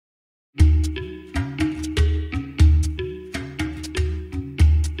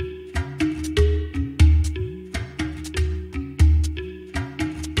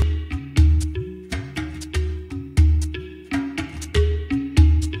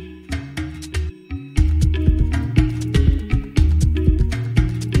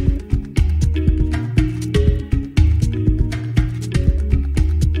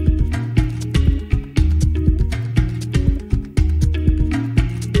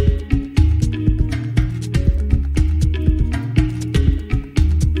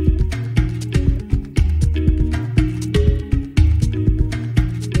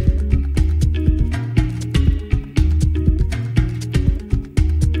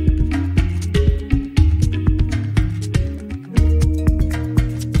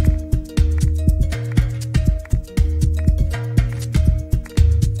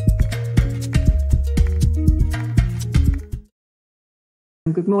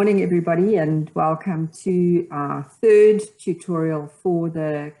morning, everybody, and welcome to our third tutorial for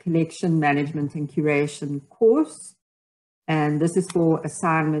the Collection Management and Curation course. And this is for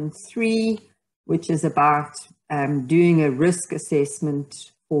assignment 3, which is about doing a risk assessment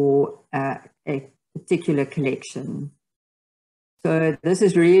for a particular collection. So this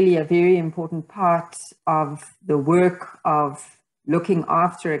is really a very important part of the work of looking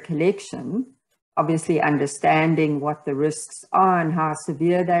after a collection. Obviously understanding what the risks are and how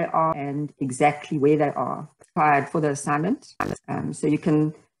severe they are and exactly where they are required for the assignment. So you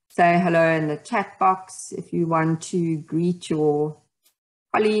can say hello in the chat box if you want to greet your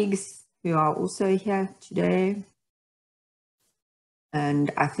colleagues who are also here today.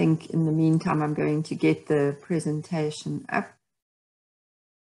 And I think in the meantime, I'm going to get the presentation up.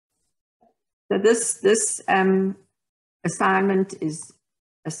 So this assignment is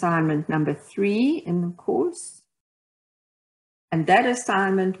assignment number 3 in the course. And that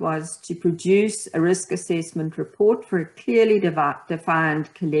assignment was to produce a risk assessment report for a clearly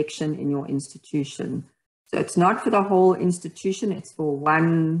defined collection in your institution. So it's not for the whole institution, it's for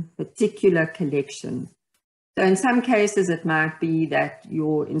one particular collection. So in some cases, it might be that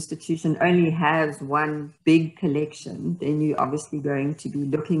your institution only has one big collection, then you're obviously going to be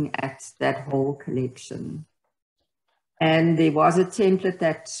looking at that whole collection. And there was a template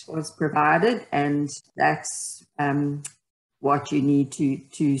that was provided, and that's what you need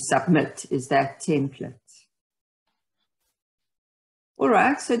to submit is that template. All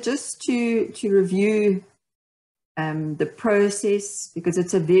right, so just to review the process, because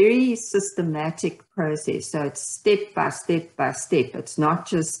it's a very systematic process. So it's step by step by step. It's not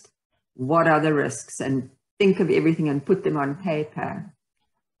just what are the risks and think of everything and put them on paper.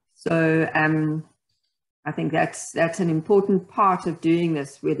 So I think that's an important part of doing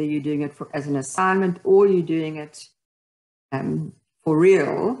this, whether you're doing it as an assignment or you're doing it for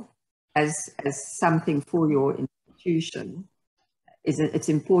real as something for your institution. It's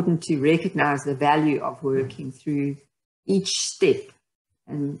important to recognize the value of working through each step.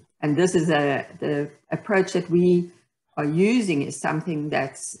 And this is the approach that we are using is something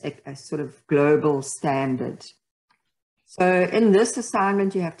that's a sort of global standard. So in this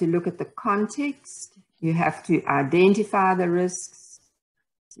assignment, you have to look at the context. You have to identify the risks,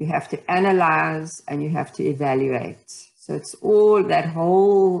 you have to analyze, and you have to evaluate. So it's all that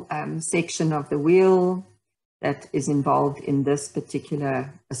whole section of the wheel that is involved in this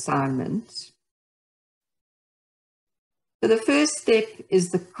particular assignment. So the first step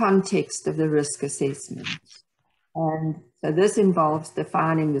is the context of the risk assessment. And so this involves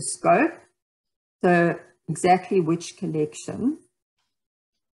defining the scope, so exactly which collection,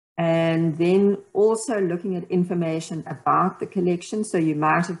 and then also looking at information about the collection. So you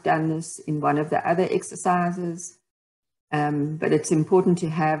might have done this in one of the other exercises, but it's important to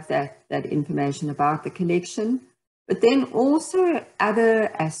have that information about the collection, but then also other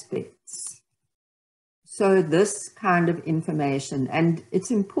aspects. So this kind of information, and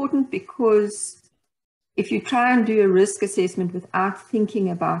it's important because if you try and do a risk assessment without thinking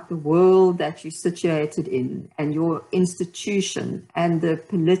about the world that you're situated in and your institution and the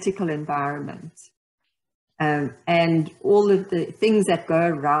political environment and all of the things that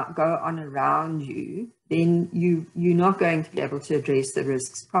go on around you, then you're not going to be able to address the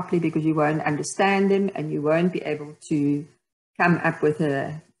risks properly because you won't understand them and you won't be able to come up with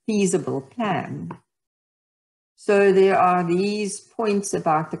a feasible plan. So there are these points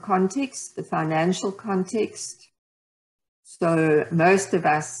about the context, the financial context. So most of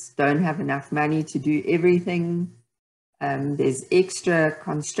us don't have enough money to do everything. There's extra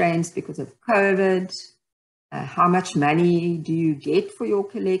constraints because of COVID. How much money do you get for your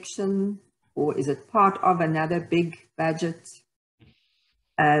collection? Or is it part of another big budget?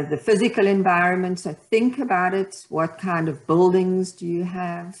 The physical environment, so think about it. What kind of buildings do you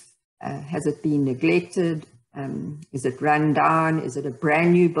have? Has it been neglected? Is it run down? Is it a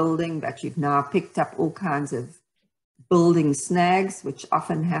brand new building, but you've now picked up all kinds of building snags, which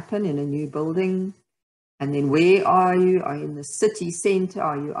often happen in a new building? And then where are you? Are you in the city center?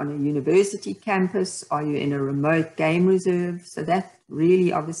 Are you on a university campus? Are you in a remote game reserve? So that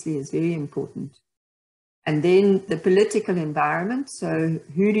really obviously is very important. And then the political environment. So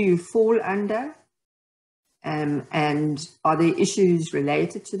who do you fall under? And are there issues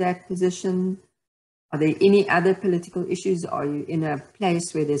related to that position? Are there any other political issues? Are you in a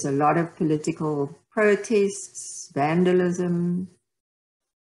place where there's a lot of political protests, vandalism,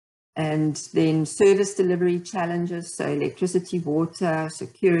 and then service delivery challenges, so electricity, water,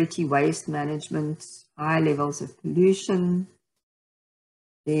 security, waste management, high levels of pollution.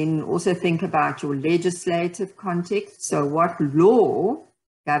 Then also think about your legislative context. So what law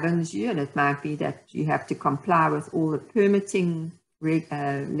governs you, and it might be that you have to comply with all the permitting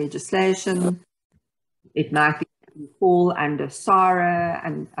legislation. It might be that you fall under SARA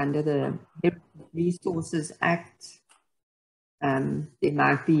and under the Resources Act. There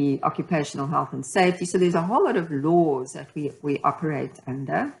might be occupational health and safety. So there's a whole lot of laws that we operate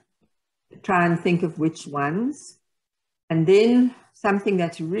under. Try and think of which ones. And then something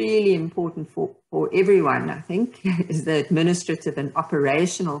that's really important for everyone, I think, is the administrative and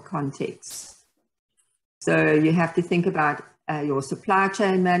operational context. So you have to think about your supply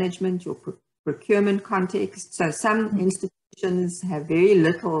chain management, your procurement context. So some institutions have very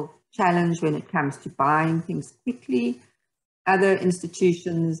little challenge when it comes to buying things quickly. Other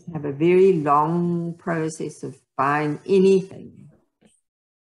institutions have a very long process of buying anything.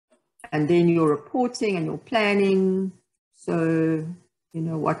 And then your reporting and your planning. So, you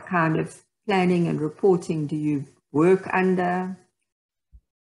know, what kind of planning and reporting do you work under?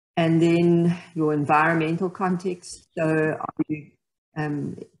 And then your environmental context. So are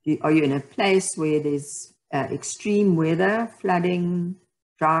you in a place where there's extreme weather, flooding,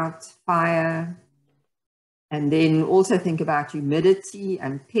 drought, fire? And then also think about humidity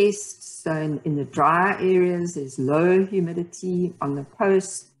and pests. So in the dry areas, there's low humidity. On the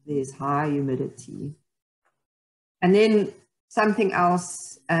coast, there's high humidity. And then something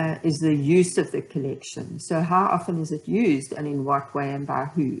else is the use of the collection. So how often is it used and in what way and by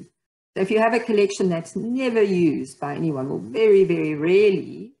who? So if you have a collection that's never used by anyone, or very, very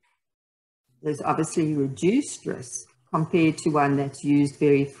rarely, there's obviously reduced risk compared to one that's used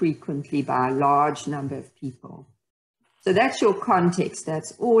very frequently by a large number of people. So that's your context,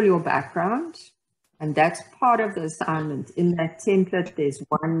 that's all your background, and that's part of the assignment. In that template, there's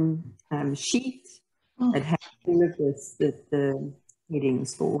one sheet that has all of this, the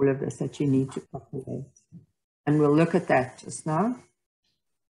headings for all of this that you need to populate. And we'll look at that just now.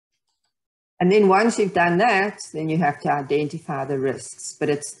 And then once you've done that, then you have to identify the risks, but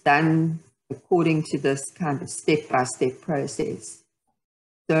it's done according to this kind of step-by-step process.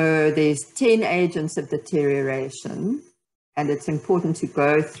 So there's 10 agents of deterioration, and it's important to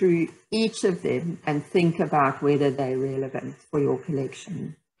go through each of them and think about whether they're relevant for your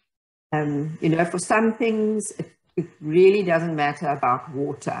collection. You know, for some things, it really doesn't matter about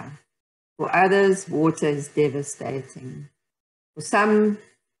water. For others, water is devastating. For some,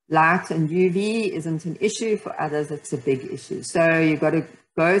 light and UV isn't an issue. For others, it's a big issue. So you've got to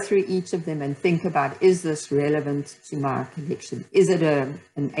go through each of them and think about, is this relevant to my collection? Is it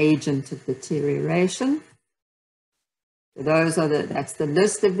an agent of deterioration? So those are that's the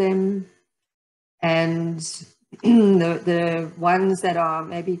list of them. And the ones that are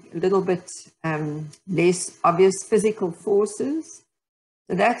maybe a little bit less obvious, physical forces.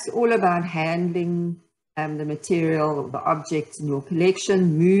 So that's all about handling the material or the objects in your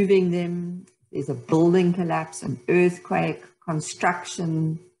collection, moving them. There's a building collapse, an earthquake,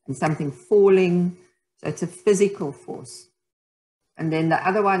 construction, and something falling. So it's a physical force. And then the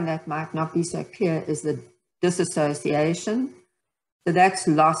other one that might not be so clear is the disassociation. So that's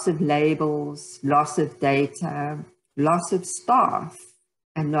loss of labels, loss of data, loss of staff,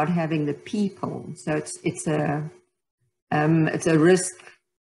 and not having the people. So it's a risk.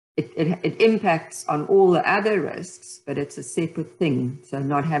 It impacts on all the other risks, but it's a separate thing. So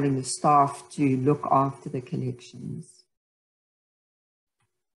not having the staff to look after the collections.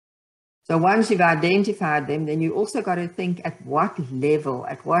 So once you've identified them, then you also got to think at what level,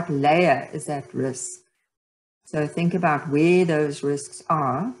 at what layer is that risk. So think about where those risks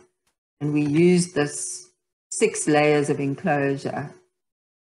are. And we use this 6 layers of enclosure.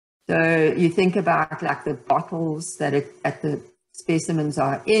 So you think about like the bottles that at the specimens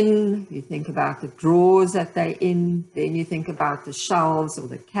are in, you think about the drawers that they're in, then you think about the shelves or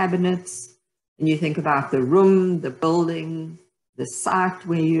the cabinets, and you think about the room, the building, the site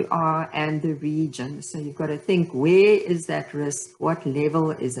where you are, and the region. So you've got to think, where is that risk? What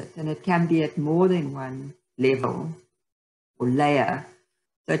level is it? And it can be at more than one level or layer.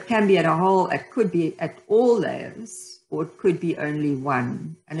 So it can be at a whole, it could be at all layers, or it could be only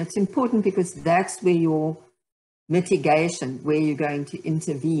one. And it's important because that's where your mitigation, where you're going to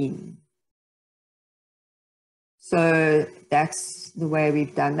intervene. So that's the way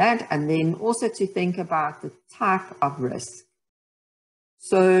we've done that. And then also to think about the type of risk.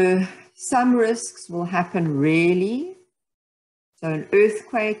 So some risks will happen rarely. So an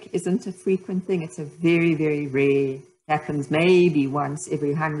earthquake isn't a frequent thing. It's a very, very rare, happens maybe once every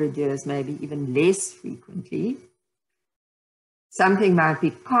 100 years, maybe even less frequently. Something might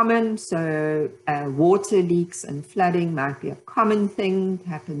be common, so water leaks and flooding might be a common thing,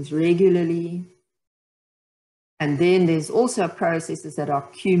 happens regularly. And then there's also processes that are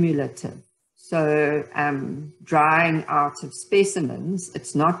cumulative. So drying out of specimens,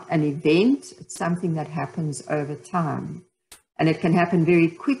 it's not an event, it's something that happens over time. And it can happen very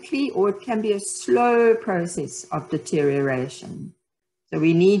quickly, or it can be a slow process of deterioration. So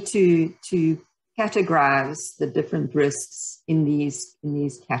we need to categorize the different risks in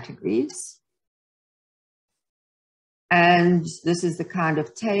these categories. And this is the kind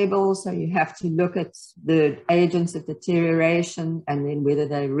of table. So you have to look at the agents of deterioration and then whether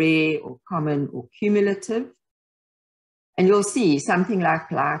they're rare or common or cumulative. And you'll see something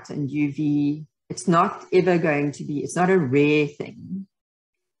like light and UV, it's not ever going to be, it's not a rare thing.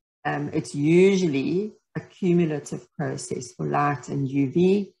 It's usually a cumulative process for light and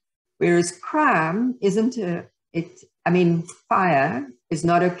UV, whereas crime isn't fire is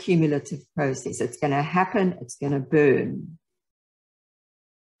not a cumulative process. It's going to happen, it's going to burn.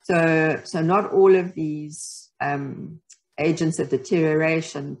 So not all of these agents of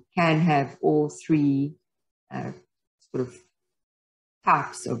deterioration can have all three sort of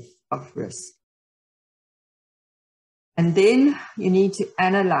types of risk. And then you need to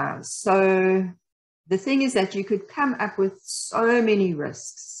analyze. So the thing is that you could come up with so many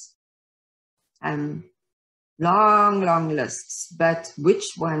risks, long lists, but which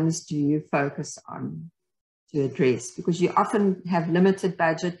ones do you focus on to address? Because you often have limited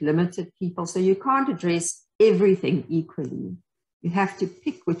budget, limited people, so you can't address everything equally. You have to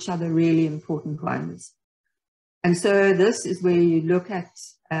pick which are the really important ones. And so this is where you look at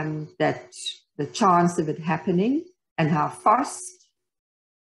the chance of it happening and how fast.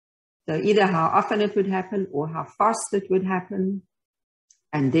 So either how often it would happen or how fast it would happen.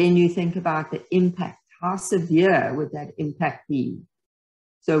 And then you think about the impact. How severe would that impact be?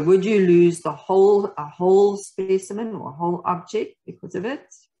 So would you lose a whole specimen or a whole object because of it?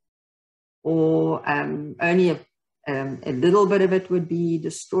 Or only a little bit of it would be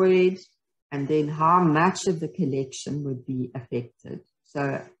destroyed? And then how much of the collection would be affected?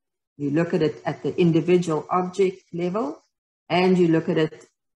 So you look at it at the individual object level, and you look at it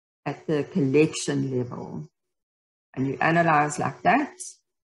at the collection level. And you analyze like that.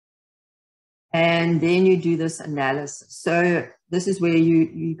 And then you do this analysis. So this is where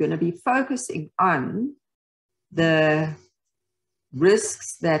you're going to be focusing on the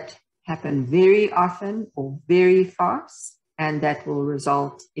risks that happen very often or very fast, and that will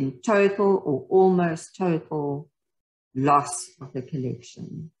result in total or almost total loss of the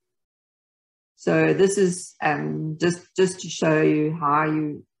collection. So this is just to show you how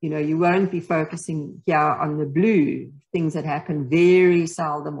you won't be focusing here on the blue, things that happen very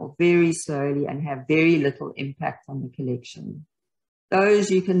seldom or very slowly and have very little impact on the collection.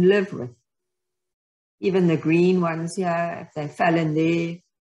 Those you can live with. Even the green ones here, if they fell in there,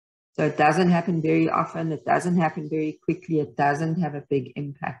 so it doesn't happen very often, it doesn't happen very quickly, it doesn't have a big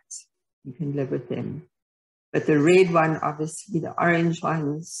impact. You can live with them. But the red one, obviously the orange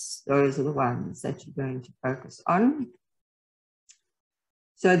ones, those are the ones that you're going to focus on.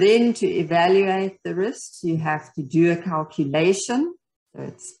 So then to evaluate the risks, you have to do a calculation. So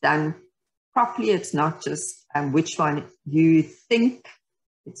it's done properly. It's not just which one you think.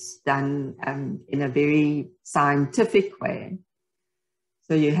 It's done in a very scientific way.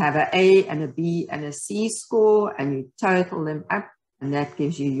 So you have an A and a B and a C score, and you total them up, and that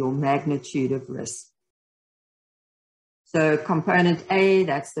gives you your magnitude of risk. So component A,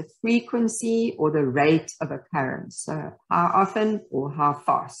 that's the frequency or the rate of occurrence. So how often or how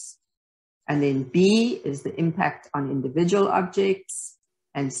fast. And then B is the impact on individual objects.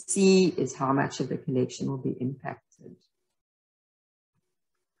 And C is how much of the collection will be impacted.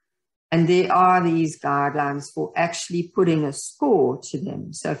 And there are these guidelines for actually putting a score to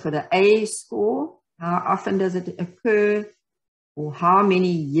them. So for the A score, how often does it occur? Or how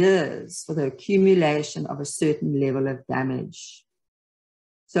many years for the accumulation of a certain level of damage.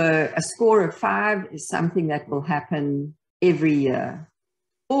 So a score of 5 is something that will happen every year.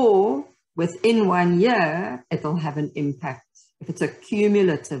 Or within 1 year, it will have an impact. If it's a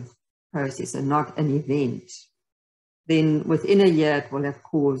cumulative process and not an event, then within a year, it will have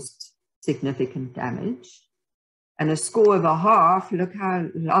caused significant damage. And a score of a half, look how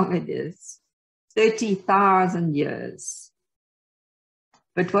long it is, 30,000 years.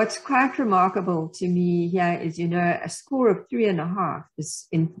 But what's quite remarkable to me here is, a score of 3.5 is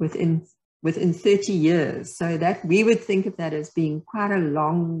within 30 years. So that we would think of that as being quite a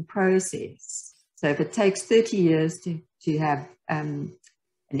long process. So if it takes 30 years to have an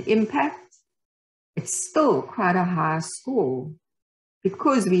impact, it's still quite a high score,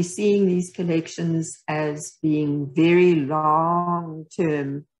 because we're seeing these collections as being very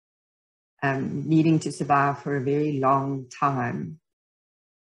long-term needing to survive for a very long time.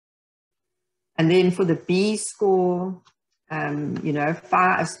 And then for the B score, you know,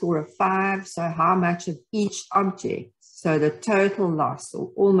 a score of 5, so how much of each object, so the total loss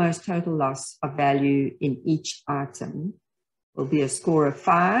or almost total loss of value in each item will be a score of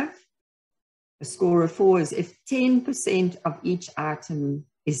 5. A score of 4 is if 10% of each item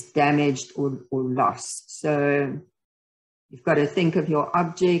is damaged or lost. So you've got to think of your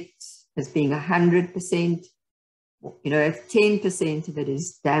object as being 100%. You know, if 10% of it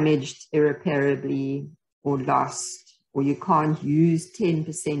is damaged irreparably or lost, or you can't use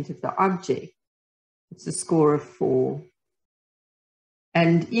 10% of the object, it's a score of 4.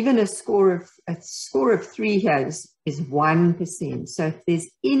 And even a score of 3 here is 1%. So if there's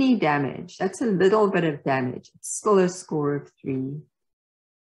any damage, that's a little bit of damage, it's still a score of 3.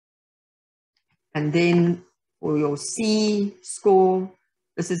 And then for your C score,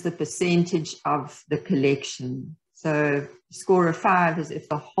 this is the percentage of the collection. So score of 5 is if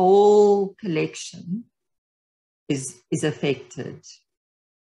the whole collection is affected.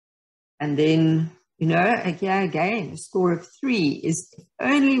 And then, you know, again, a score of 3 is if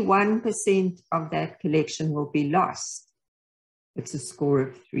only 1% of that collection will be lost. It's a score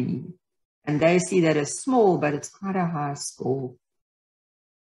of 3. And they see that as small, but it's quite a high score.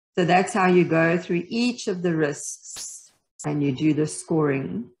 So that's how you go through each of the risks and you do the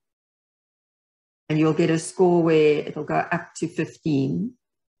scoring. And you'll get a score where it'll go up to 15.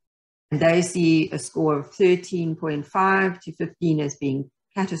 And they see a score of 13.5 to 15 as being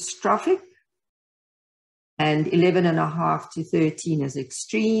catastrophic, and 11.5 to 13 as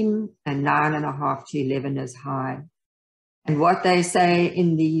extreme, and 9.5 to 11 as high. And what they say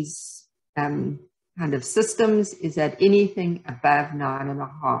in these kind of systems is that anything above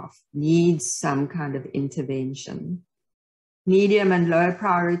 9.5 needs some kind of intervention. Medium and low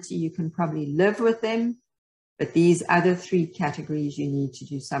priority, you can probably live with them, but these other 3 categories you need to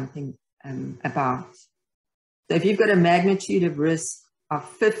do something about. So if you've got a magnitude of risk of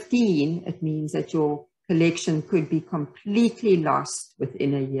 15, it means that your collection could be completely lost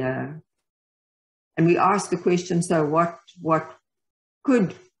within a year. And we ask the question, so what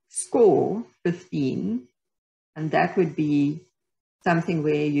could score 15? And that would be something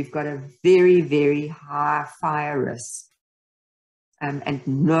where you've got a very, very high fire risk. And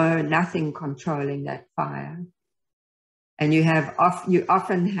nothing controlling that fire. And you're having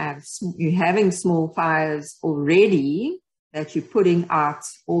small fires already that you're putting out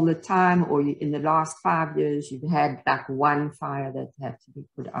all the time, or in the last 5 years, you've had like 1 fire that had to be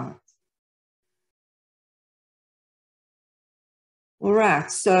put out. All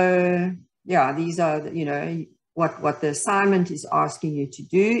right, so yeah, these are, you know, what the assignment is asking you to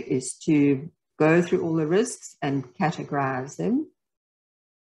do is to go through all the risks and categorize them.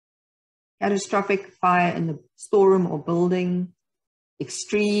 Catastrophic fire in the storeroom or building,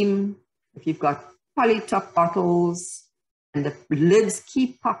 extreme, if you've got polytop bottles and the lids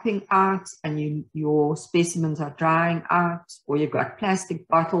keep popping out and your specimens are drying out, or you've got plastic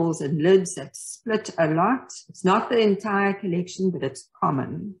bottles and lids that split a lot. It's not the entire collection, but it's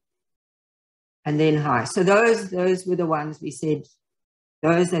common. And then high. So those were the ones we said,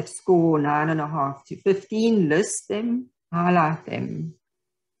 those that score 9.5 to 15, list them, highlight them.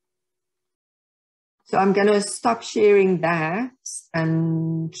 So I'm going to stop sharing that,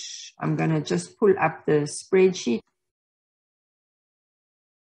 and I'm going to just pull up the spreadsheet.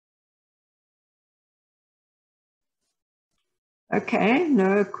 Okay,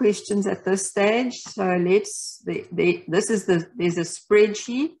 no questions at this stage. So there's a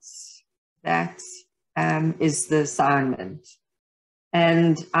spreadsheet that is the assignment.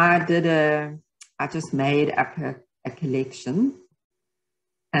 And I just made up a collection.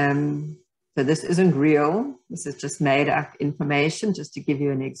 So this isn't real. This is just made up information, just to give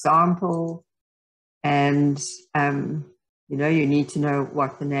you an example. And, you know, you need to know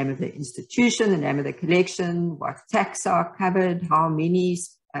what the name of the institution, the name of the collection, what tax are covered, how many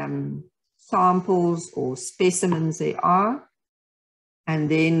samples or specimens there are.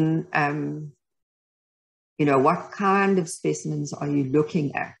 And then, you know, what kind of specimens are you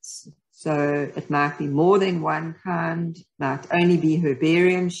looking at? So it might be more than one kind, might only be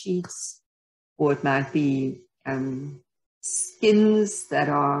herbarium sheets, or it might be skins that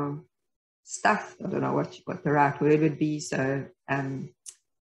are stuffed. I don't know what the right word would be. So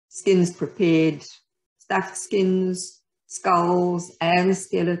skins prepared, stuffed skins, skulls and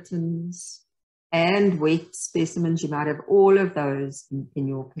skeletons, and wet specimens. You might have all of those in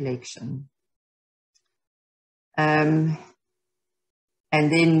your collection. And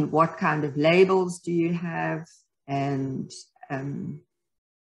then what kind of labels do you have? And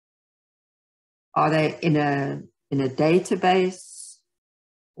Are they in a database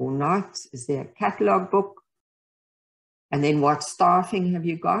or not? Is there a catalog book? And then what staffing have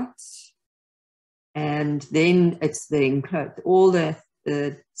you got? And then it's all the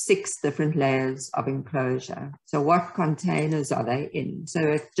 6 different layers of enclosure. So what containers are they in? So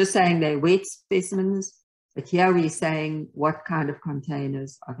it's just saying they're wet specimens, but here we're saying what kind of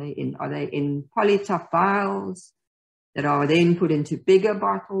containers are they in? Are they in polytop vials that are then put into bigger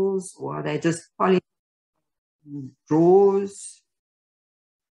bottles, or are they just poly drawers?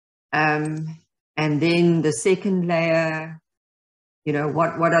 And then the second layer, you know,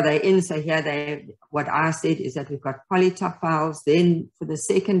 what are they in? So here what I said is that we've got polytop vials. Then for the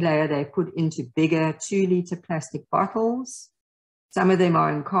second layer, they put into bigger 2-liter plastic bottles. Some of them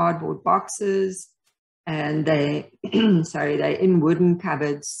are in cardboard boxes, and they're in wooden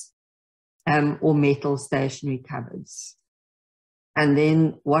cupboards or metal stationary cupboards. And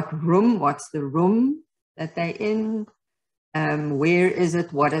then what's the room that they're in? Where is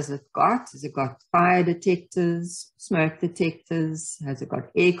it? What has it got? Has it got fire detectors, smoke detectors? Has it got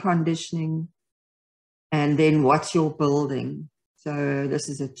air conditioning? And then what's your building? So this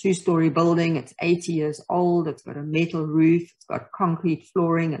is a 2-story building. It's 80 years old. It's got a metal roof. It's got concrete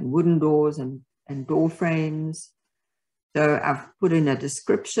flooring and wooden doors and door frames. So I've put in a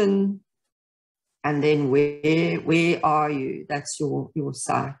description. And then where are you? That's your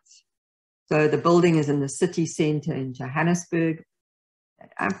site. So the building is in the city center in Johannesburg.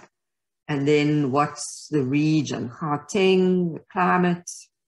 And then what's the region? Gauteng, the climate.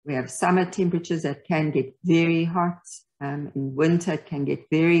 We have summer temperatures that can get very hot. In winter, it can get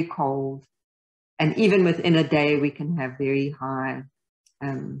very cold. And even within a day, we can have very high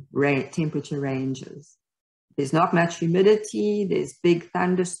temperature ranges. There's not much humidity. There's big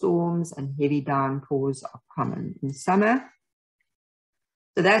thunderstorms, and heavy downpours are common in summer.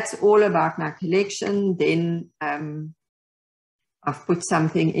 So that's all about my collection. Then I've put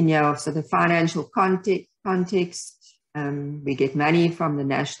something in here. So the financial context, we get money from the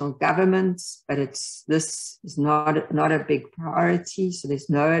national government, but this is not a big priority. So there's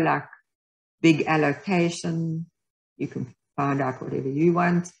no like big allocation. You can find out whatever you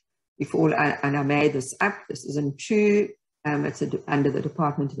want. And I made this up. This isn't true. It's under the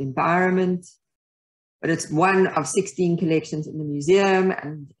Department of Environment. But it's one of 16 collections in the museum,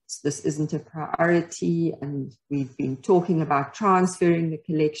 and this isn't a priority. And we've been talking about transferring the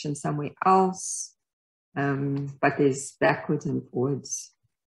collection somewhere else, but there's backwards and forwards.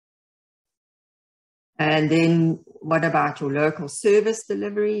 And then what about your local service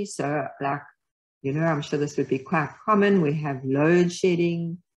delivery? So like, you know, I'm sure this would be quite common. We have load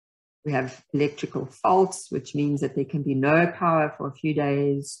shedding. We have electrical faults, which means that there can be no power for a few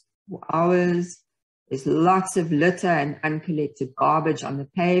days or hours. There's lots of litter and uncollected garbage on the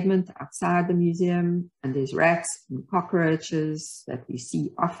pavement outside the museum, and there's rats and cockroaches that we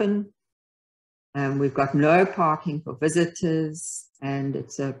see often. We've got no parking for visitors, and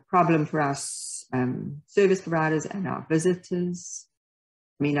it's a problem for us service providers and our visitors,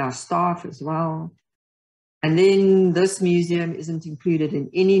 our staff as well. And then this museum isn't included in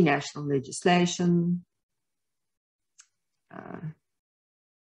any national legislation.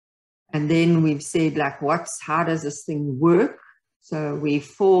 And then we've said, like, how does this thing work? So we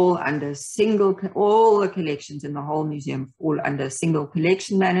fall under all the collections in the whole museum fall under a single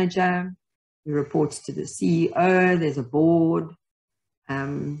collection manager who reports to the CEO. There's a board,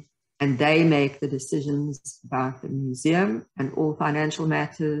 and they make the decisions about the museum and all financial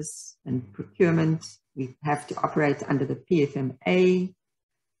matters and procurement. We have to operate under the PFMA.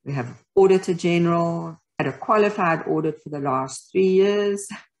 We have Auditor General, had a qualified audit for the last 3 years,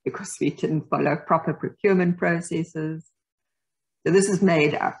 because we didn't follow proper procurement processes. So this is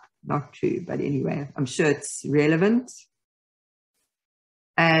made up, not true, but anyway, I'm sure it's relevant.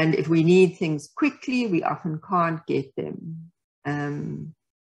 And if we need things quickly, we often can't get them.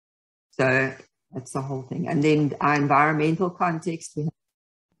 So that's the whole thing. And then our environmental context, we have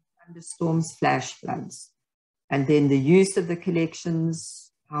thunderstorms, flash floods. And then the use of the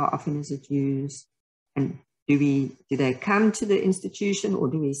collections, how often is it used? And do they come to the institution, or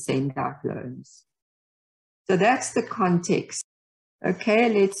do we send out loans? So that's the context. Okay,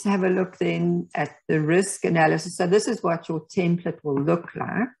 let's have a look then at the risk analysis. So this is what your template will look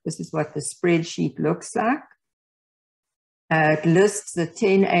like. This is what the spreadsheet looks like. It lists the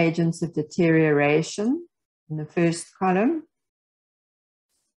 10 agents of deterioration in the first column.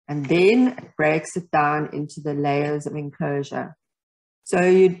 And then it breaks it down into the layers of enclosure. So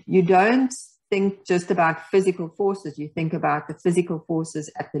you don't think just about physical forces, you think about the physical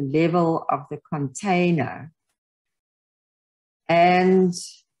forces at the level of the container and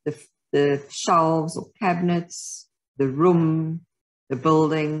the shelves or cabinets, the room, the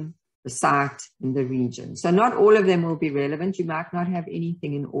building, the site, and the region. So not all of them will be relevant. You might not have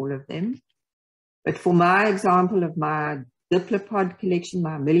anything in all of them. But for my example of my diplopod collection,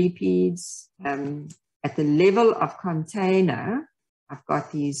 my millipedes, at the level of container, I've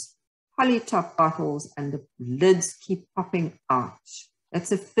got these polytop bottles and the lids keep popping out.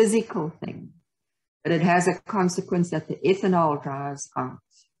 That's a physical thing, but it has a consequence that the ethanol dries out.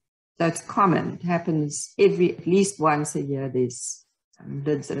 So it's common. It happens at least once a year. There's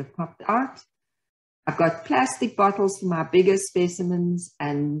lids that have popped out. I've got plastic bottles for my bigger specimens,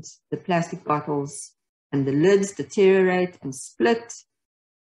 and the plastic bottles and the lids deteriorate and split,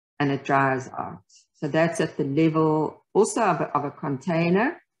 and it dries out. So that's at the level also of a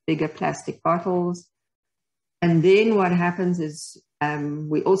container, bigger plastic bottles. And then what happens is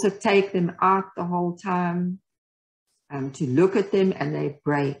we also take them out the whole time to look at them, and they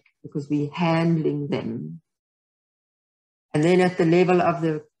break because we're handling them. And then at the level of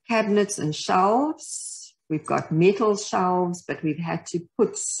the cabinets and shelves, we've got metal shelves, but we've had to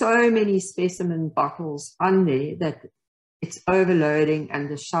put so many specimen bottles on there that it's overloading and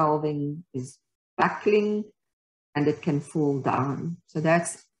the shelving is buckling and it can fall down. So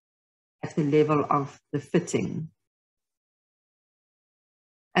that's at the level of the fitting.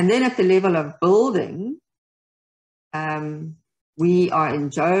 And then at the level of building, we are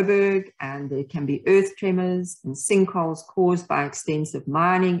in Joburg, and there can be earth tremors and sinkholes caused by extensive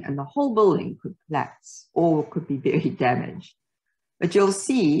mining, and the whole building could collapse or could be very damaged. But you'll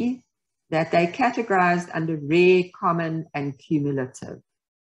see that they're categorized under rare, common, and cumulative.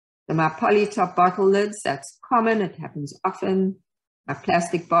 So my polytop bottle lids, that's common, it happens often. My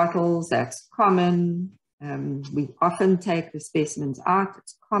plastic bottles, that's common. We often take the specimens out,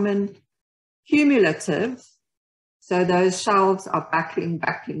 it's common. Cumulative, so those shelves are buckling,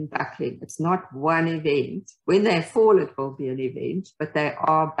 buckling, buckling. It's not one event. When they fall, it will be an event, but they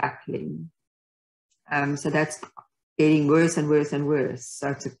are buckling. So that's getting worse and worse and worse. So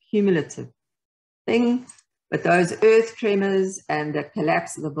it's a cumulative thing. But those earth tremors and the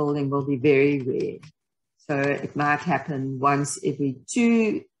collapse of the building will be very rare. So it might happen once every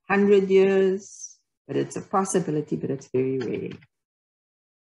 200 years, but it's a possibility, but it's very rare.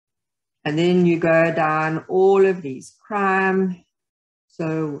 And then you go down all of these crime.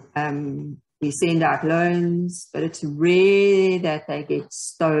 So we send out loans, but it's rare that they get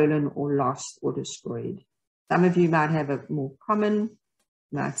stolen or lost or destroyed. Some of you might have a more common,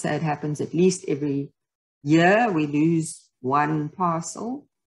 you might say it happens at least every year. We lose one parcel.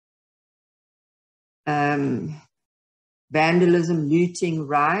 Vandalism, looting,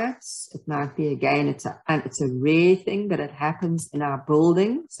 riots. It might be, again, it's a rare thing, but it happens in our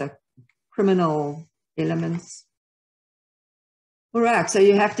building. So criminal elements. All right, so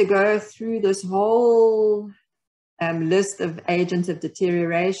you have to go through this whole list of agents of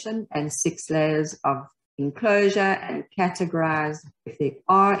deterioration and 6 layers of enclosure and categorize if there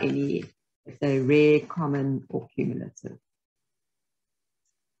are any, if they're rare, common, or cumulative.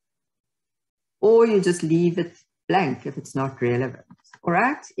 Or you just leave it blank if it's not relevant. All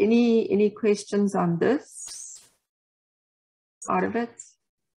right, any questions on this part of it?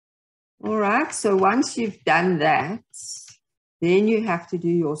 All right, so once you've done that, then you have to do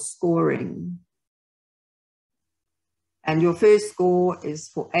your scoring. And your first score is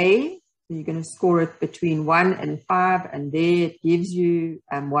for A. So you're going to score it between 1 and 5, and there it gives you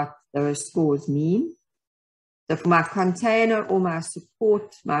what those scores mean. So for my container or my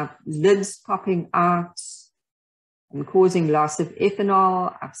support, my lids popping out and causing loss of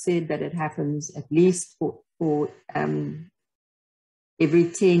ethanol, I've said that it happens at least for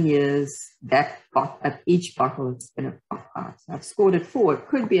every 10 years, that at each bottle it's going to pop out. So I've scored it 4. It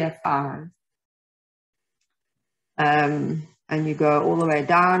could be a 5. And you go all the way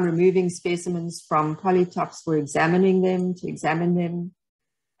down, removing specimens from polytops for examining them, to examine them.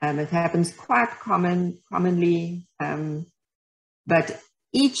 It happens quite commonly, but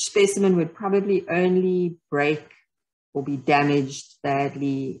each specimen would probably only break or be damaged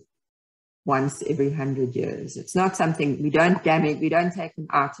badly once every 100 years. It's not something, we don't take them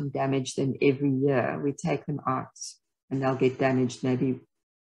out and damage them every year. We take them out and they'll get damaged maybe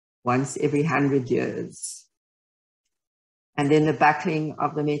once every 100 years. And then the buckling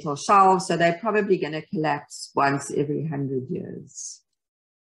of the metal shelves, so they're probably going to collapse once every 100 years.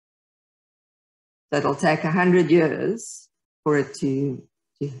 So it'll take 100 years for it to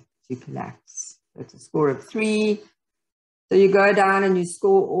collapse. So it's a score of 3. So you go down and you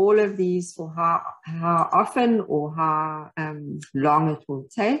score all of these for how often or how long it will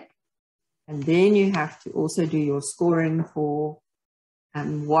take. And then you have to also do your scoring for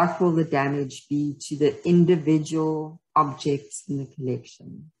what will the damage be to the individual objects in the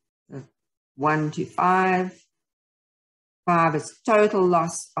collection? So 1 to 5. 5 is total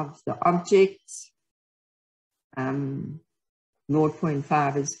loss of the object.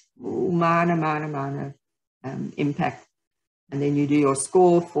 0.5 is minor impact. And then you do your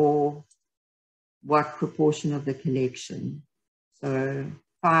score for what proportion of the collection. So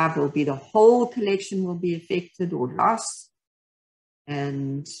 5 will be the whole collection will be affected or lost.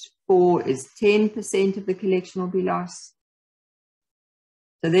 And 4 is 10% of the collection will be lost.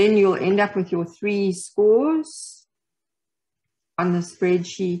 So then you'll end up with your 3 scores on the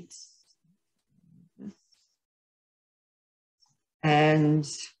spreadsheet. And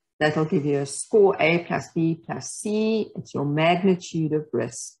that'll give you a score A plus B plus C. It's your magnitude of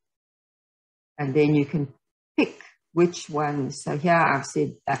risk. And then you can pick which ones. So here I've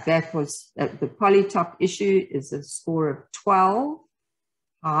said that was the polytop issue is a score of 12,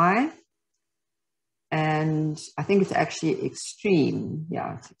 high. And I think it's actually extreme.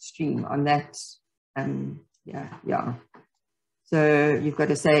 Yeah, it's extreme on that. Yeah. So you've got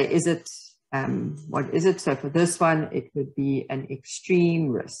to say, is it, what is it? So for this one, it would be an extreme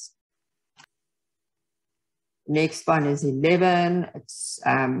risk. Next one is 11. It's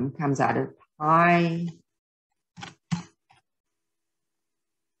comes out of high.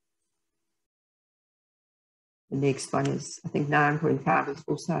 The next one is, I think 9.5 is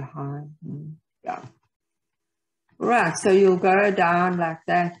also high. Yeah. All right, so you'll go down like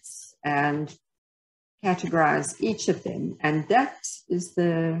that and categorize each of them, and that is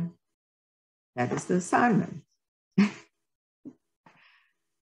the assignment.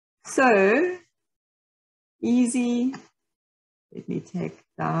 So easy. Let me take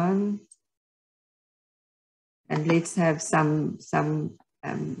down, and let's have some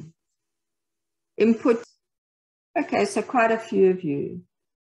input. Okay, so quite a few of you.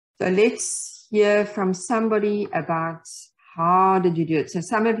 So let's hear from somebody about how did you do it. So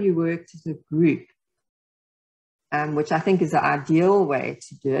some of you worked as a group, which I think is the ideal way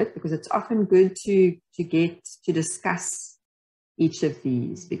to do it, because it's often good to get to discuss each of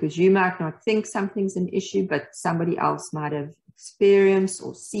these, because you might not think something's an issue, but somebody else might have experienced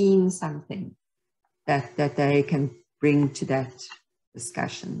or seen something that they can bring to that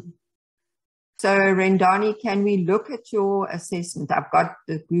discussion. So Rendani, can we look at your assessment? I've got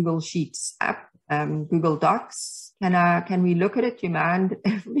the Google Sheets up, Google Docs. Can we look at it? Do you mind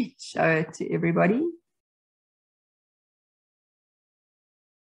if we show it to everybody?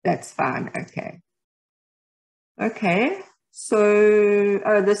 That's fine. Okay. Okay. So,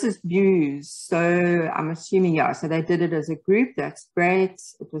 oh, this is views. So I'm assuming, yeah, so they did it as a group. That's great.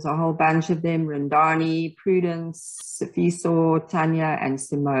 It was a whole bunch of them: Rendani, Prudence, Safiso, Tanya, and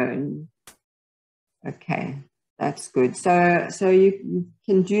Simone. Okay, that's good. So you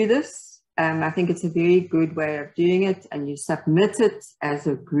can do this. I think it's a very good way of doing it, and you submit it as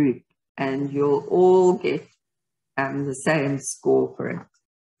a group, and you'll all get the same score for it.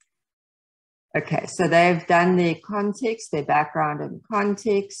 Okay, so they've done their context, their background and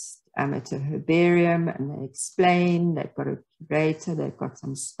context. It's a herbarium, and they explain. They've got a curator. They've got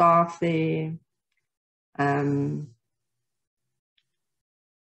some staff there.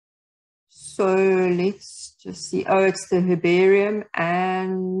 So let's just see. Oh, it's the herbarium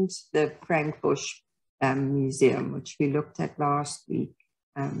and the Frank Bush Museum, which we looked at last week.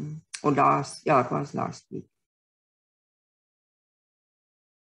 It was last week.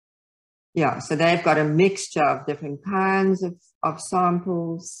 Yeah, so they've got a mixture of different kinds of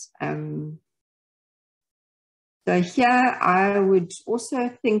samples. So here I would also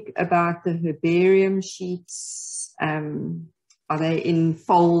think about the herbarium sheets. Are they in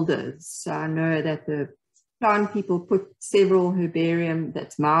folders? So I know that the plant people put several herbarium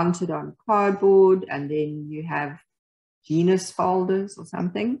that's mounted on cardboard, and then you have genus folders or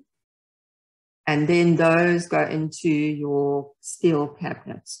something. And then those go into your steel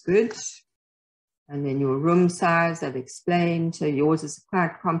cabinets. Good. And then your room size, I've explained. So yours is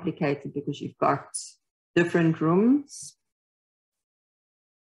quite complicated because you've got different rooms.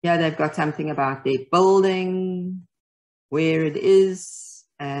 Yeah, they've got something about their building, where it is,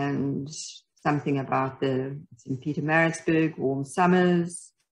 and something about it's in Pietermaritzburg, warm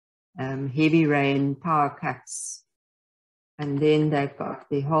summers, heavy rain, power cuts. And then they've got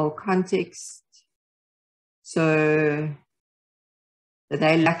the whole context. So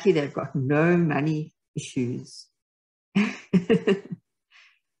they're lucky they've got no money issues.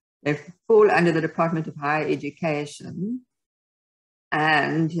 They fall under the Department of Higher Education.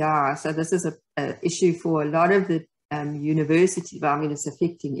 And yeah, so this is an issue for a lot of the universities. Well, I mean, it's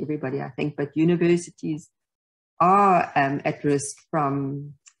affecting everybody, I think, but universities are at risk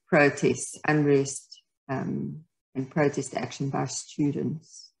from protests, unrest, and protest action by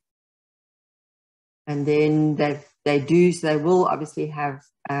students. And then they will obviously have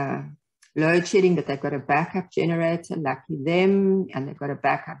load shedding, but they've got a backup generator, lucky them, and they've got a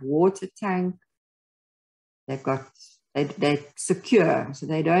backup water tank. They're secure, so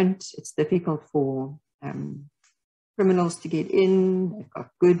they don't, it's difficult for criminals to get in. They've got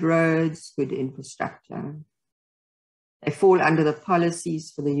good roads, good infrastructure. They fall under the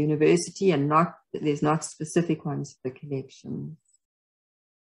policies for the university, and there's not specific ones for the collections.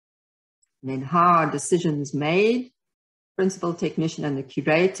 And then how are decisions made? Principal, technician, and the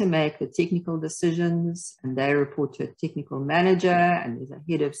curator make the technical decisions, and they report to a technical manager, and there's a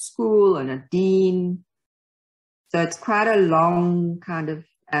head of school and a dean. So it's quite a long kind of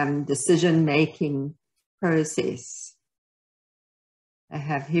decision-making process. They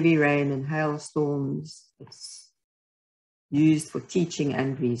have heavy rain and hailstorms. It's used for teaching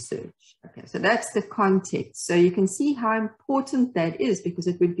and research. Okay, so that's the context. So you can see how important that is, because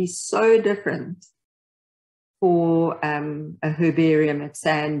it would be so different for a herbarium at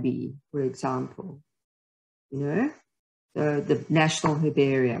Sandby, for example. You know, so the National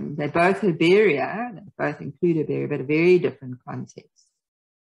Herbarium, they're both herbaria, they both include herbaria, but a very different context.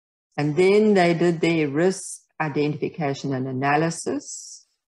 And then they did their risk identification and analysis.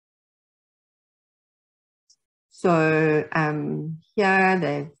 So here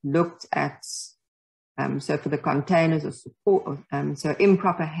they've looked at, so for the containers of support, so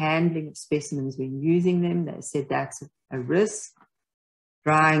improper handling of specimens when using them, they said that's a risk.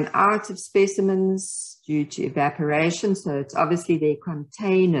 Drying out of specimens due to evaporation, so it's obviously their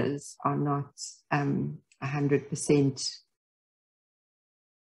containers are not 100%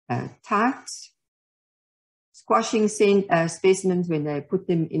 tight. Squashing specimens when they put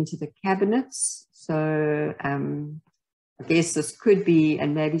them into the cabinets. So I guess this could be,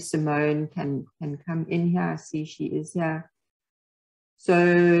 and maybe Simone can come in here. I see she is here.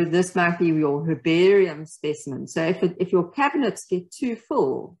 So this might be your herbarium specimen. So if your cabinets get too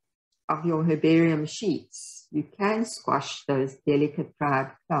full of your herbarium sheets, you can squash those delicate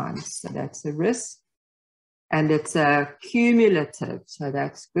dried plants. So that's a risk. And it's cumulative, so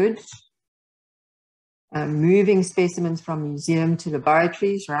that's good. Moving specimens from museum to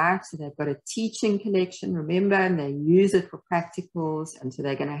laboratories, right? So they've got a teaching collection, remember, and they use it for practicals. And so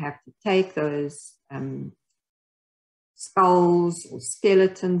they're going to have to take those skulls or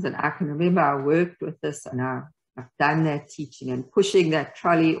skeletons. And I can remember I worked with this, and I've done that teaching and pushing that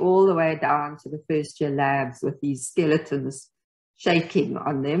trolley all the way down to the first year labs with these skeletons shaking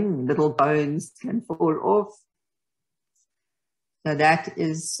on them. Little bones can fall off. So that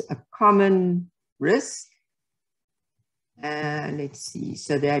is a common risk. Let's see,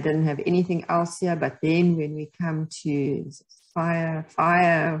 so they didn't have anything else here, but then when we come to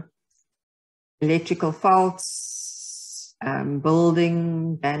fire, electrical faults,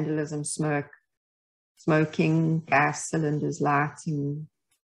 building, vandalism, smoking, gas cylinders, lighting,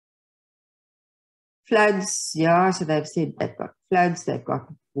 floods, yeah, so they've said they've got floods, they've got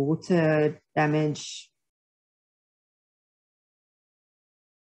water damage,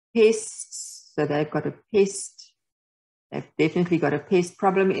 pests, so they've got a pest. They've definitely got a pest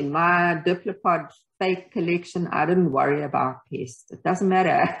problem. In my Diplopod fake collection, I didn't worry about pests. It doesn't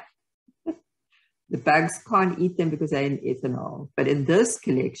matter. The bugs can't eat them because they're in ethanol. But in this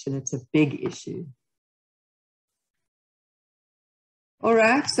collection, it's a big issue. All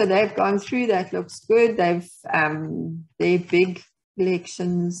right, so they've gone through. That looks good. Their big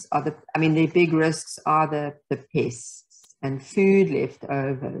collections are their big risks are the pests and food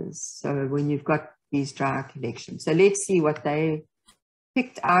leftovers. So when you've got these dry collections. So let's see what they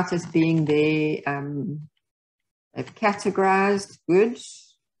picked out as being their, they've categorized good,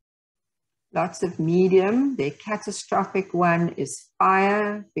 lots of medium. Their catastrophic one is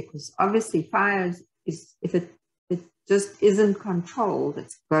fire, because obviously fire is if it just isn't controlled,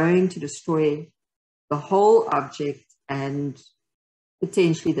 it's going to destroy the whole object and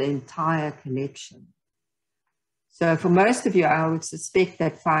potentially the entire collection. So for most of you, I would suspect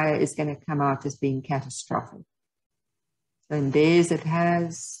that fire is going to come out as being catastrophic. So in theirs, it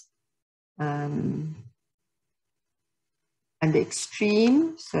has an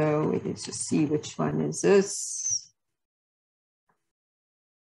extreme. So let's just see which one is this.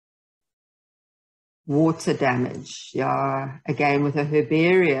 Water damage. Yeah, again, with a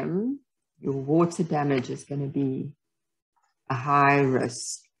herbarium, your water damage is going to be a high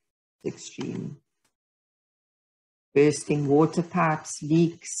risk, extreme. Bursting water pipes,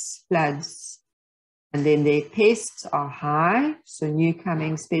 leaks, floods, and then their pests are high. So new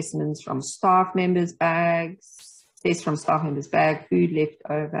coming specimens from staff members' bags, says from staff members' bag, food left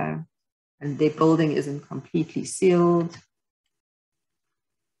over, and their building isn't completely sealed.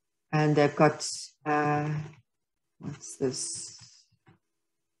 And they've got, what's this?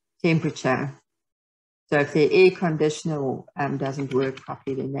 Temperature. So if their air conditioner doesn't work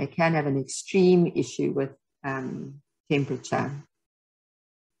properly, then they can have an extreme issue with temperature.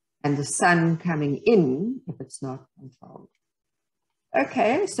 And the sun coming in if it's not controlled.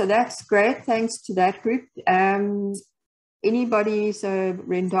 Okay, so that's great. Thanks to that group. Anybody, so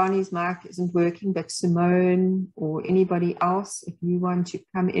Rendani's mic isn't working, but Simone or anybody else, if you want to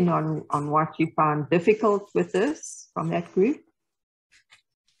come in on what you found difficult with this from that group.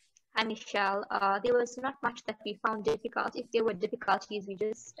 Hi, Michelle. There was not much that we found difficult. If there were difficulties, we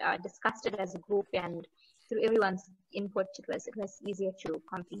just discussed it as a group, and through everyone's input, it was easier to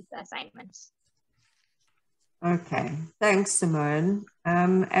complete the assignments. Okay, thanks, Simone.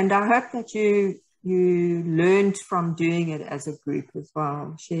 And I hope that you learned from doing it as a group as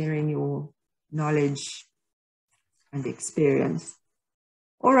well, sharing your knowledge and experience.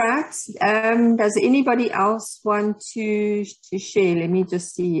 All right. Does anybody else want to share? Let me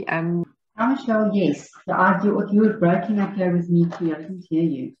just see. Michelle, yes. You were breaking up here with me too. I didn't hear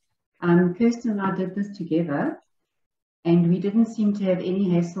you. Kirsten and I did this together, and we didn't seem to have any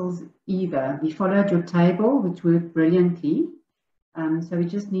hassles either. We followed your table, which worked brilliantly. So we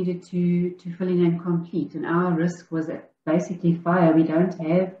just needed to fill in and complete. And our risk was basically fire. We don't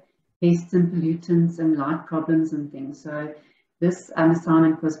have pests and pollutants and light problems and things. So this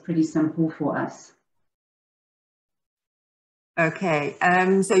assignment was pretty simple for us. Okay,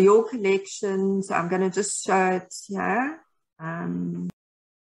 so your collection, so I'm going to just show it here.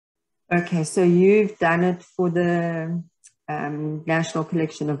 Okay, so you've done it for the National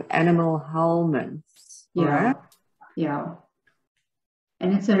Collection of Animal Helminths. Yeah, right? Yeah.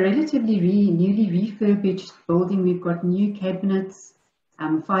 And it's a relatively newly refurbished building. We've got new cabinets,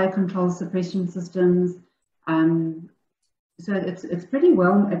 fire control suppression systems. So it's pretty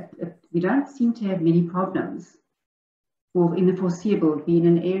well, we don't seem to have many problems in the foreseeable, being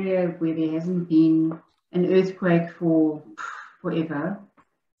an area where there hasn't been an earthquake for forever.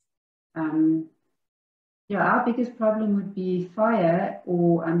 Yeah, our biggest problem would be fire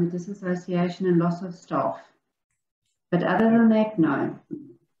or the disassociation and loss of staff. But other than that, no.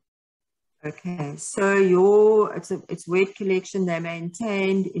 Okay, so it's wet collection. They're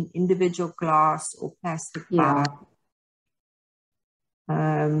maintained in individual glass or plastic bottles.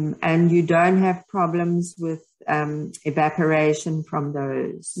 And you don't have problems with evaporation from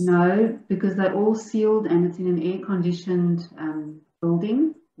those? No, because they're all sealed and it's in an air-conditioned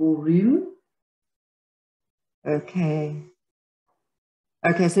building or room. Okay.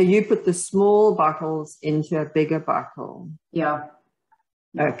 Okay, so you put the small bottles into a bigger bottle. Yeah.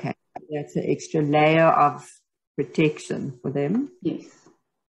 Okay, that's an extra layer of protection for them. Yes.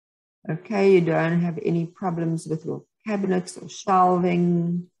 Okay, you don't have any problems with your cabinets or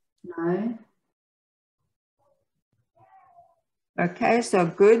shelving? No. Okay, so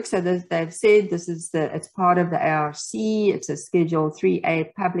good. So they've said it's part of the ARC. It's a Schedule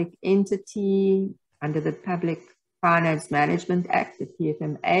 3A public entity under the Public Finance Management Act, the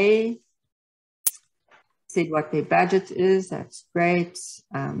PFMA. Said what their budget is. That's great.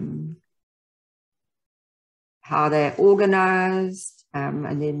 How they're organized,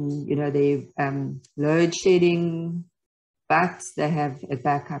 and then they load shedding, but they have a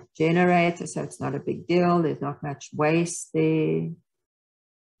backup generator, so it's not a big deal. There's not much waste there.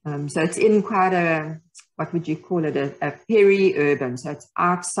 So it's in quite a, what would you call it, a peri-urban, so it's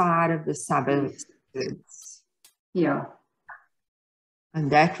outside of the suburbs. Yeah.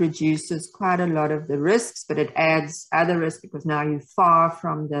 And that reduces quite a lot of the risks, but it adds other risks because now you're far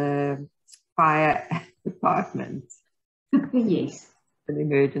from the fire department. Yes. An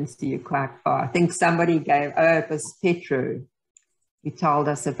emergency, you're quite far. I think somebody it was Petro, who told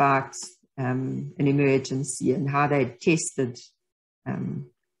us about an emergency and how they tested.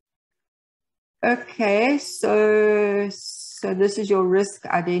 Okay, so this is your risk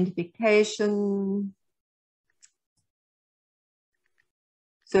identification.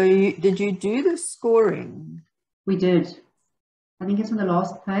 So did you do the scoring? We did. I think it's on the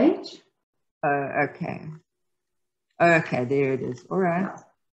last page. Oh, okay. Okay, there it is. All right.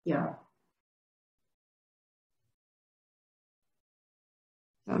 Yeah.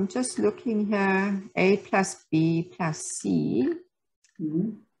 So I'm just looking here. A plus B plus C.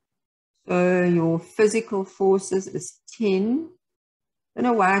 Mm-hmm. So your physical forces is 10. I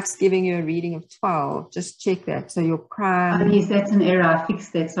don't know why it's giving you a reading of 12. Just check that. So your crime. Oh, yes, that's an error. I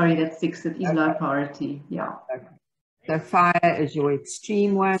fixed that. Sorry, that's 6. It is low priority. Yeah. Okay. So fire is your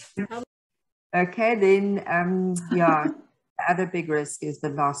extreme one. Okay, then, yeah, the other big risk is the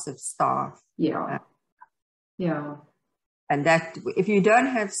loss of staff. Yeah. Yeah. And that, if you don't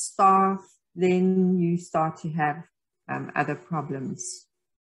have staff, then you start to have other problems.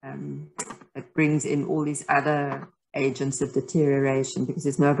 It brings in all these other agents of deterioration because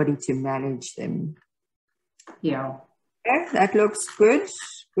there's nobody to manage them. Yeah. Okay, that looks good.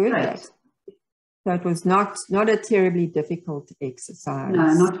 Good. Right. So it was not a terribly difficult exercise.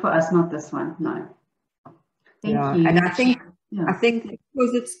 No, not for us, not this one. No. Thank you. And I think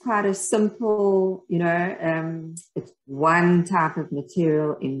because it's quite a simple, you know, it's one type of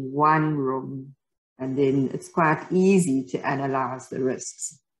material in one room, and then it's quite easy to analyze the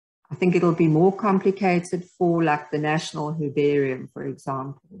risks. I think it'll be more complicated for like the National Herbarium, for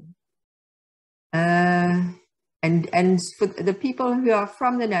example. And for the people who are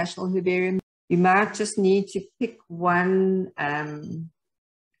from the National Herbarium, you might just need to pick one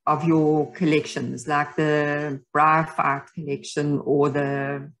of your collections, like the Bryophyte collection or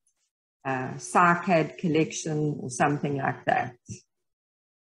the Cycad collection or something like that.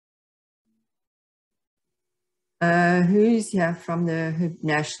 Who's here from the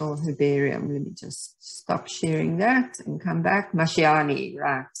National Herbarium? Let me just stop sharing that and come back. Mashiani,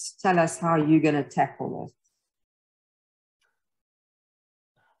 right. Tell us how you're going to tackle it.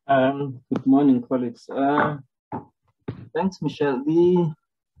 Good morning, colleagues. Thanks, Michelle. We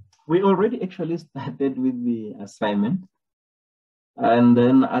already actually started with the assignment. And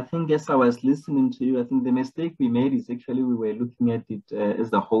then I think as I was listening to you, I think the mistake we made is actually we were looking at it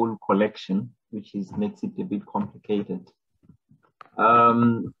as the whole collection, which makes it a bit complicated.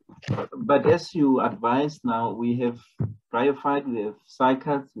 But as you advised now, we have Bryophyte, we have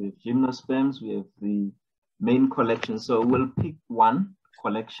Cycads, we have Gymnosperms, we have the main collection. So we'll pick one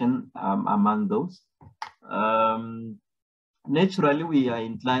collection among those. Naturally, we are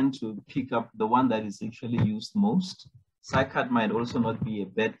inclined to pick up the one that is actually used most. Cycad might also not be a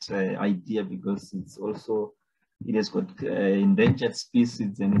bad idea because it has got endangered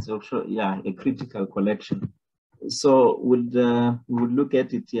species and it's also, a critical collection. So we would look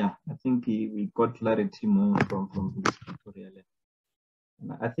at it, I think we got clarity more from this tutorial.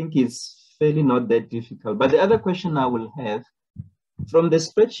 I think it's fairly not that difficult. But the other question I will have, from the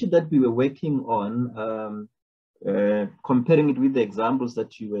spreadsheet that we were working on, comparing it with the examples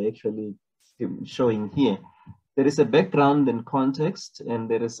that you were actually showing here, there is a background and context, and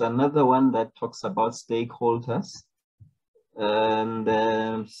there is another one that talks about stakeholders. And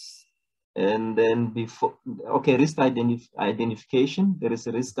then before, okay, risk identification, there is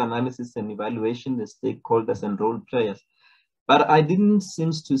a risk analysis and evaluation, the stakeholders and role players. But I didn't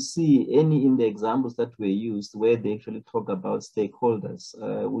seem to see any in the examples that were used where they actually talk about stakeholders.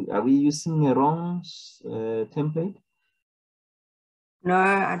 Are we using a wrong template? No,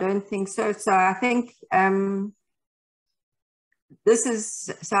 I don't think so. So I think I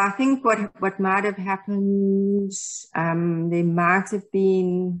think what might have happened, there might have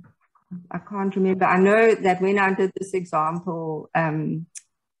been, I can't remember. I know that when I did this example, the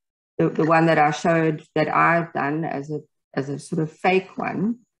one that I showed that I've done as a sort of fake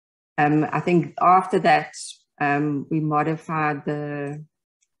one, I think after that we modified the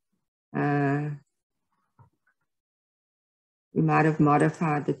we might have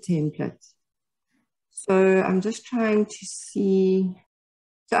modified the template. So I'm just trying to see.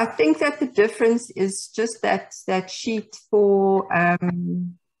 So I think that the difference is just that sheet for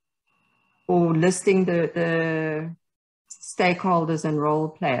listing the stakeholders and role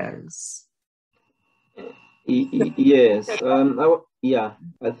players. Yes,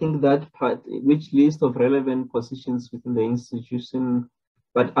 I think that part, which list of relevant positions within the institution,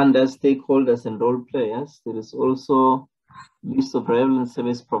 but under stakeholders and role players, there is also list of relevant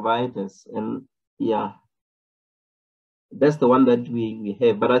service providers, and that's the one that we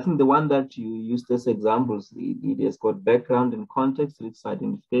have. But I think the one that you used as examples, it has got background and context, risk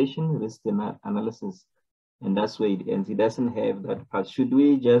identification, risk analysis, and that's where it ends. It doesn't have that part. Should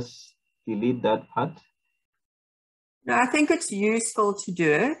we just delete that part? No, I think it's useful to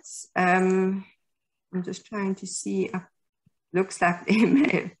do it. I'm just trying to see. Looks like there may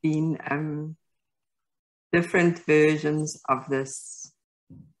have been different versions of this.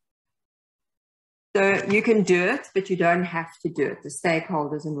 So you can do it, but you don't have to do it. The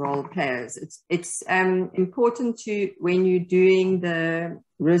stakeholders and role players. It's important to, when you're doing the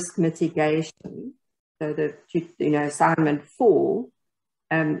risk mitigation, so that assignment 4,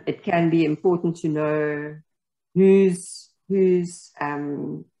 it can be important to know who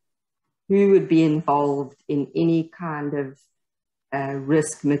would be involved in any kind of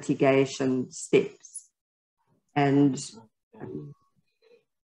risk mitigation steps. And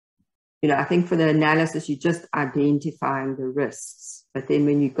you know, I think for the analysis, you're just identifying the risks. But then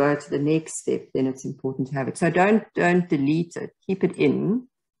when you go to the next step, then it's important to have it. So don't delete it, keep it in.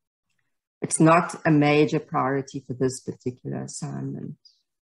 It's not a major priority for this particular assignment.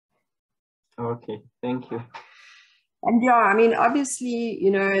 Okay, thank you. And yeah, I mean, obviously, you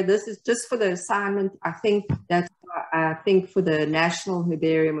know, this is just for the assignment. I think for the National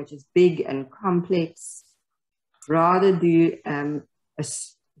Herbarium, which is big and complex, rather do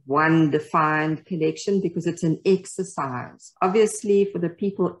one defined collection, because it's an exercise. Obviously, for the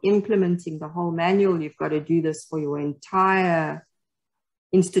people implementing the whole manual, you've got to do this for your entire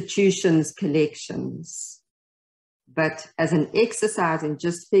institution's collections. But as an exercise in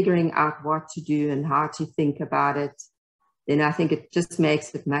just figuring out what to do and how to think about it, then I think it just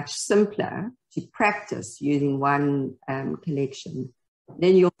makes it much simpler to practice using one collection.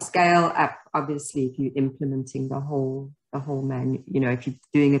 Then you'll scale up, obviously, if you're implementing the whole manual, you know, if you're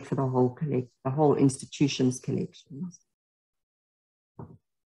doing it for the whole institution's collections.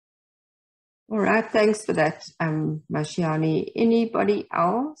 All right, thanks for that, Mashiani. Anybody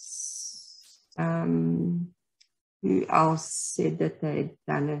else? Who else said that they'd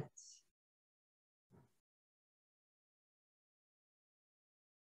done it?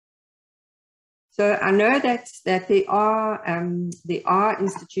 So I know that there are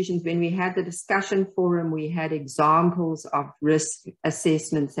institutions. When we had the discussion forum, we had examples of risk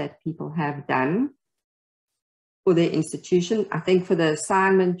assessments that people have done for their institution. I think for the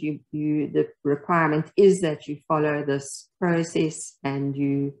assignment, the requirement is that you follow this process and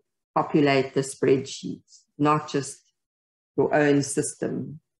you populate the spreadsheets, not just your own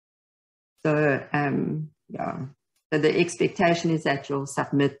system. So yeah, so the expectation is that you'll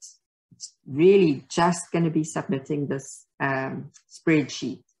submit. It's really just going to be submitting this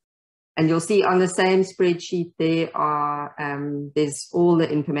spreadsheet. And you'll see on the same spreadsheet there are, there's all the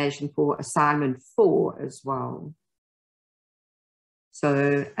information for assignment 4 as well.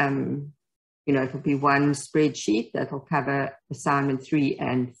 So, you know, it'll be one spreadsheet that will cover assignment 3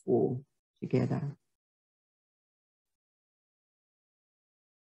 and 4 together.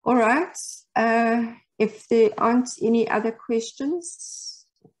 All right. If there aren't any other questions,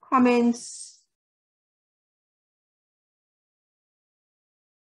 comments,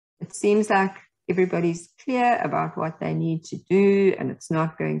 it seems like everybody's clear about what they need to do, and it's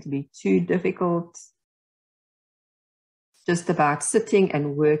not going to be too difficult. It's just about sitting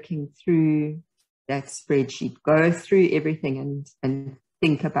and working through that spreadsheet. Go through everything and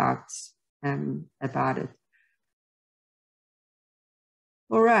think about it.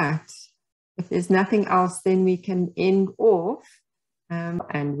 All right. If there's nothing else, then we can end off,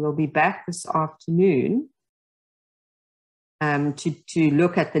 and we'll be back this afternoon to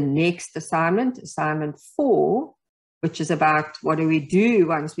look at the next assignment, assignment 4, which is about what do we do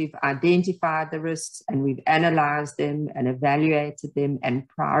once we've identified the risks and we've analyzed them and evaluated them and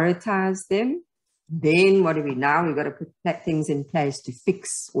prioritized them. Then what do we now? We've got to put things in place to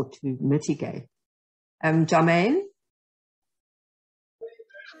fix or to mitigate. Jermaine?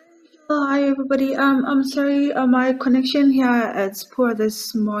 Hi everybody. I'm sorry, my connection here is poor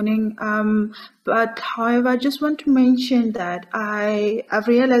this morning. But however, I just want to mention that I've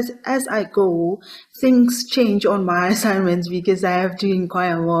realized as I go, things change on my assignments because I have to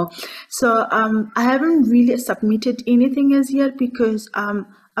inquire more. So I haven't really submitted anything as yet because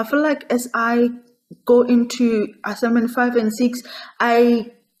I feel like as I go into assignment 5 and 6,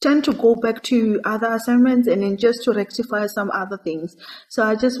 I tend to go back to other assignments and then just to rectify some other things. So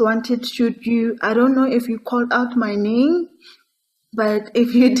I just wanted to I don't know if you called out my name, but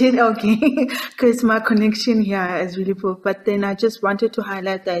if you did, okay, because my connection here is really poor. But then I just wanted to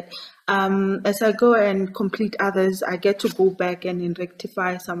highlight that as I go and complete others, I get to go back and then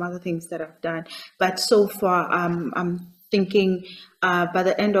rectify some other things that I've done. But so far, I'm thinking by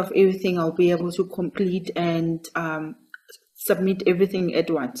the end of everything, I'll be able to complete and submit everything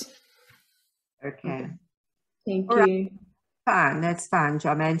at once. Okay. Thank All you. Right. Fine, that's fine,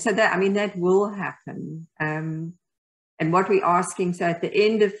 Jermaine. So that, I mean, that will happen. And what we're asking, so at the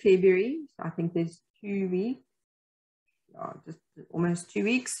end of February, I think there's 2 weeks, just almost 2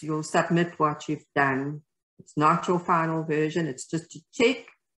 weeks, you'll submit what you've done. It's not your final version, it's just to check.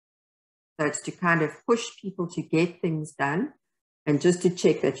 So it's to kind of push people to get things done and just to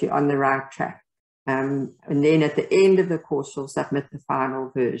check that you're on the right track. And then at the end of the course, you'll submit the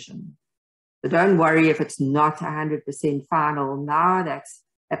final version. So don't worry if it's not 100% final. Now that's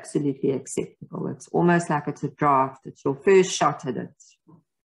absolutely acceptable. It's almost like it's a draft. It's your first shot at it.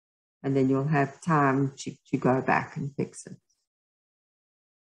 And then you'll have time to go back and fix it.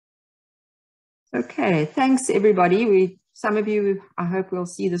 Okay, thanks everybody. We're some of you, I hope we'll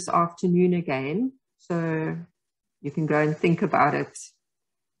see this afternoon again. So you can go and think about it.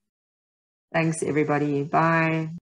 Thanks, everybody. Bye.